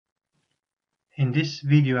In this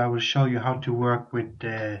video I will show you how to work with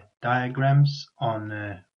diagrams on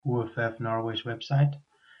UFF-Norge's website.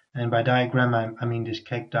 And by diagram I mean these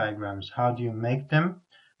cake diagrams. How do you make them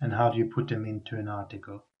and how do you put them into an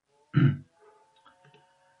article?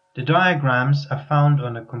 The diagrams are found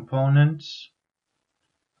on the components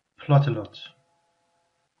Plotalot.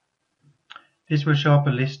 This will show up a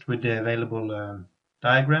list with the available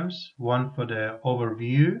diagrams, one for the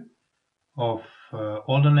overview of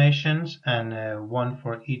all the nations and one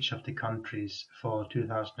for each of the countries for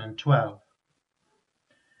 2012.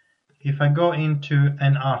 If I go into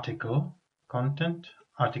an article, content,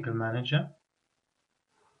 article manager,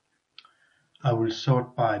 I will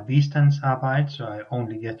sort by Bestandsarbeit, so I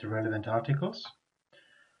only get the relevant articles.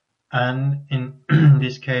 And in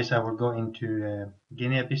this case I will go into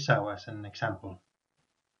Guinea-Bissau as an example.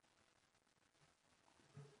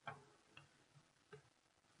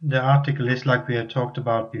 The article is, like we have talked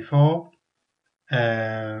about before,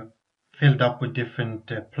 filled up with different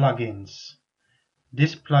plugins.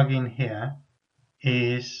 This plugin here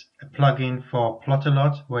is a plugin for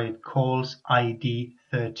Plotalot where it calls ID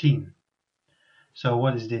 13. So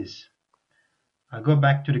what is this? I go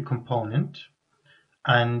back to the component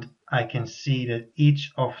and I can see that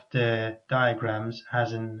each of the diagrams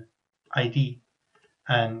has an ID,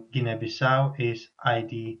 and Guinea-Bissau is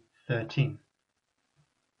ID 13.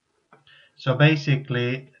 So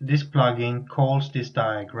basically this plugin calls this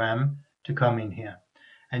diagram to come in here,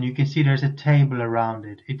 and you can see there's a table around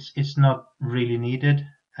it. It's not really needed.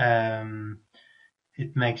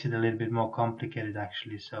 It makes it a little bit more complicated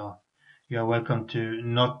actually, so you are welcome to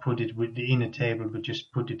not put it in a table but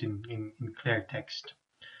just put it in clear text.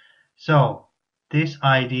 So this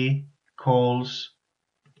ID calls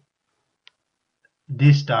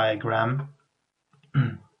this diagram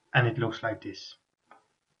and it looks like this.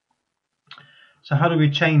 So how do we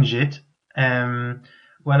change it?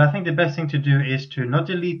 Well, I think the best thing to do is to not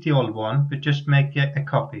delete the old one, but just make a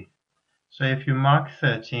copy. So if you mark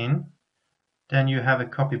 13, then you have a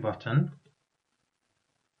copy button,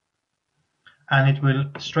 and it will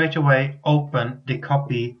straight away open the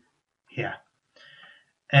copy here.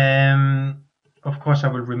 Of course, I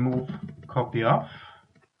will remove copy off.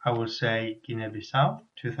 I will say Guinea-Bissau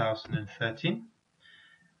 2013,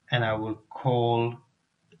 and I will call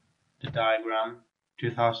the diagram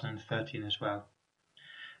 2013 as well.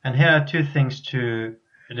 And here are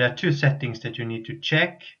there are two settings that you need to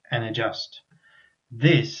check and adjust.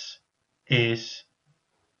 This is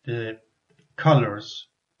the colors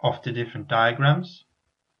of the different diagrams,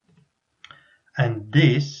 and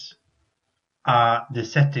these are the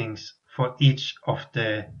settings for each of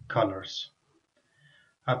the colors.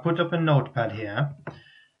 I put up a notepad here.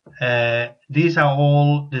 These are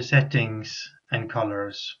all the settings and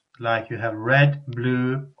colors. Like you have red,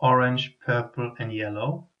 blue, orange, purple and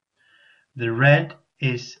yellow. The red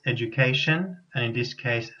is education, and in this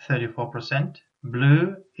case 34%.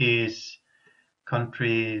 Blue is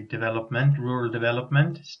country development, rural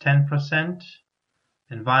development, is 10%.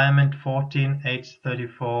 Environment 14, AIDS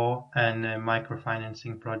 34, and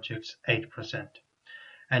microfinancing projects 8%.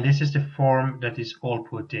 And this is the form that is all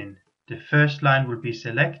put in. The first line will be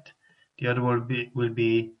select, the other will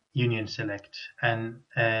be union select, and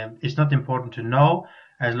it's not important to know.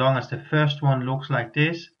 As long as the first one looks like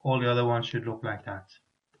this, all the other ones should look like that.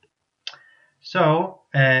 So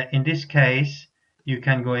in this case you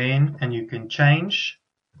can go in and you can change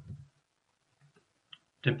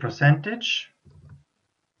the percentage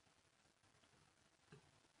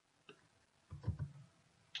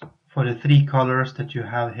for the three colors that you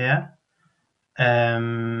have here,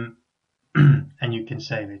 and you can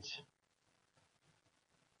save it.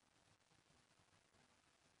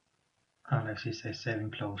 And let's see, say save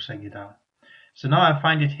and close, I get down. So now I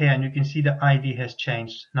find it here, and you can see the ID has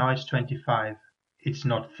changed. Now it's 25, it's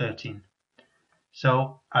not 13.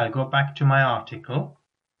 So I'll go back to my article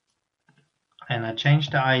and I change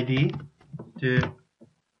the ID to,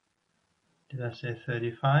 did I say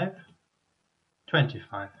 35?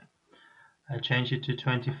 25. I change it to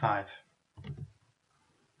 25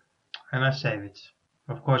 and I save it.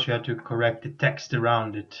 Of course you have to correct the text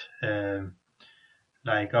around it.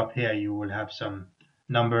 Like up here you will have some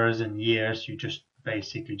numbers and years. You just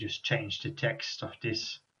basically just change the text of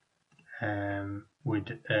this with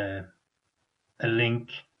a link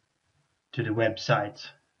to the website.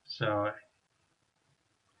 So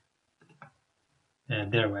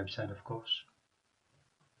their website, of course.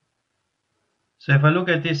 So if I look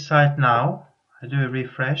at this site now, I do a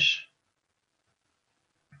refresh.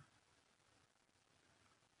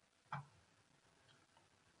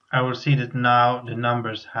 I will see that now the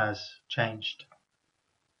numbers has changed.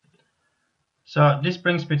 So this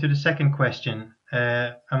brings me to the second question.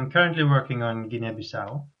 I'm currently working on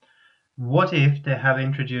Guinea-Bissau. What if they have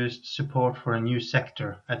introduced support for a new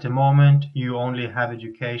sector? At the moment, you only have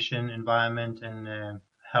education, environment, and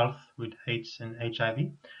health with AIDS and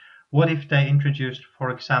HIV. What if they introduced,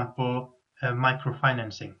 for example,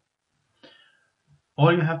 microfinancing?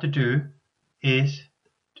 All you have to do is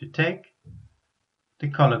to take the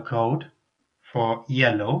color code for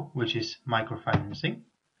yellow, which is microfinancing.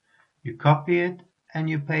 You copy it and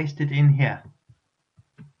you paste it in here.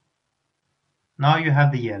 Now you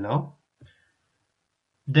have the yellow.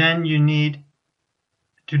 Then you need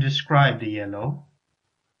to describe the yellow.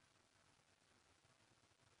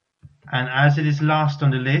 And as it is last on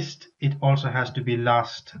the list, it also has to be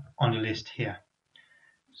last on the list here.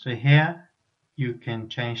 So here you can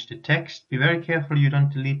change the text. Be very careful you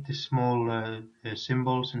don't delete the small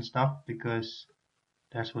symbols and stuff, because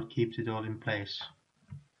that's what keeps it all in place.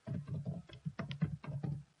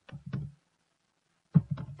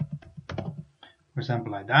 For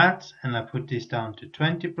example, like that, and I put this down to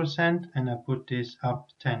 20% and I put this up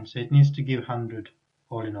 10, so it needs to give 100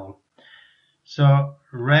 all in all. So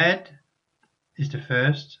red is the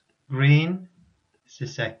first, green is the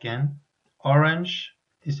second, orange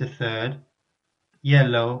is the third,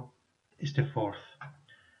 yellow is the fourth.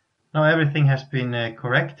 Now everything has been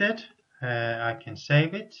corrected. I can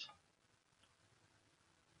save it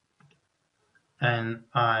and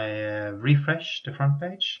I refresh the front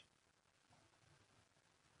page.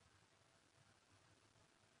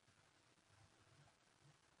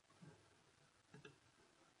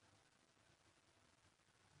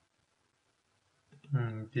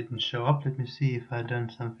 It didn't show up. Let me see if I've done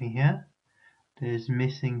something here. There's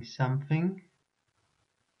missing something.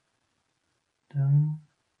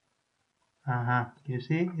 You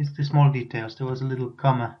see, it's the small details. There was a little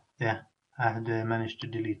comma there I had managed to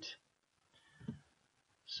delete.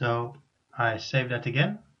 So I save that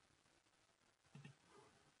again.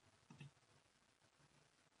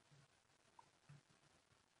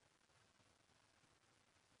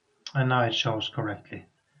 And now it shows correctly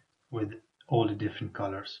with all the different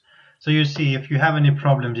colors. So you see, if you have any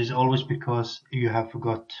problems, it's always because you have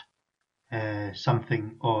forgot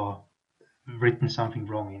something or written something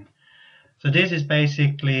wrong in. So this is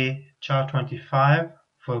basically chart 25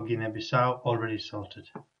 for Guinea-Bissau already sorted.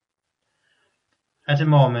 At the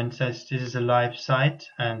moment, since this is a live site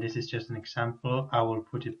and this is just an example, I will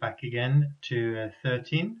put it back again to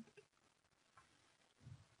 13.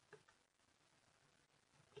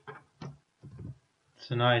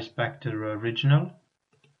 So now it's back to the original.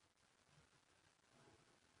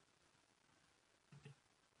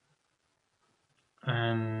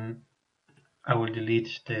 And I will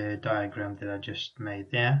delete the diagram that I just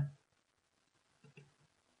made there.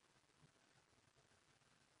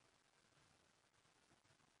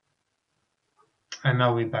 And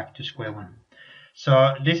now we're back to square one.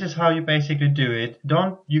 So this is how you basically do it.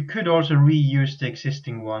 You could also reuse the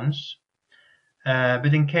existing ones,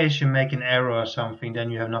 but in case you make an error or something,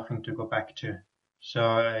 then you have nothing to go back to.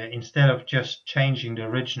 So instead of just changing the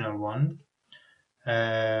original one,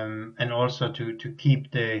 and also to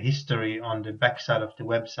keep the history on the backside of the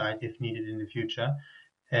website if needed in the future,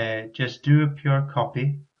 just do a pure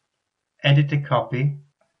copy, edit the copy,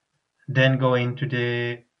 then go into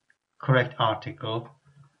the correct article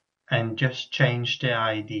and just change the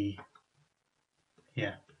ID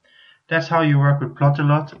here. That's how you work with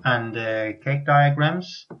Plotalot and cake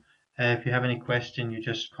diagrams. If you have any question, you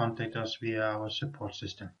just contact us via our support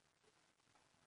system.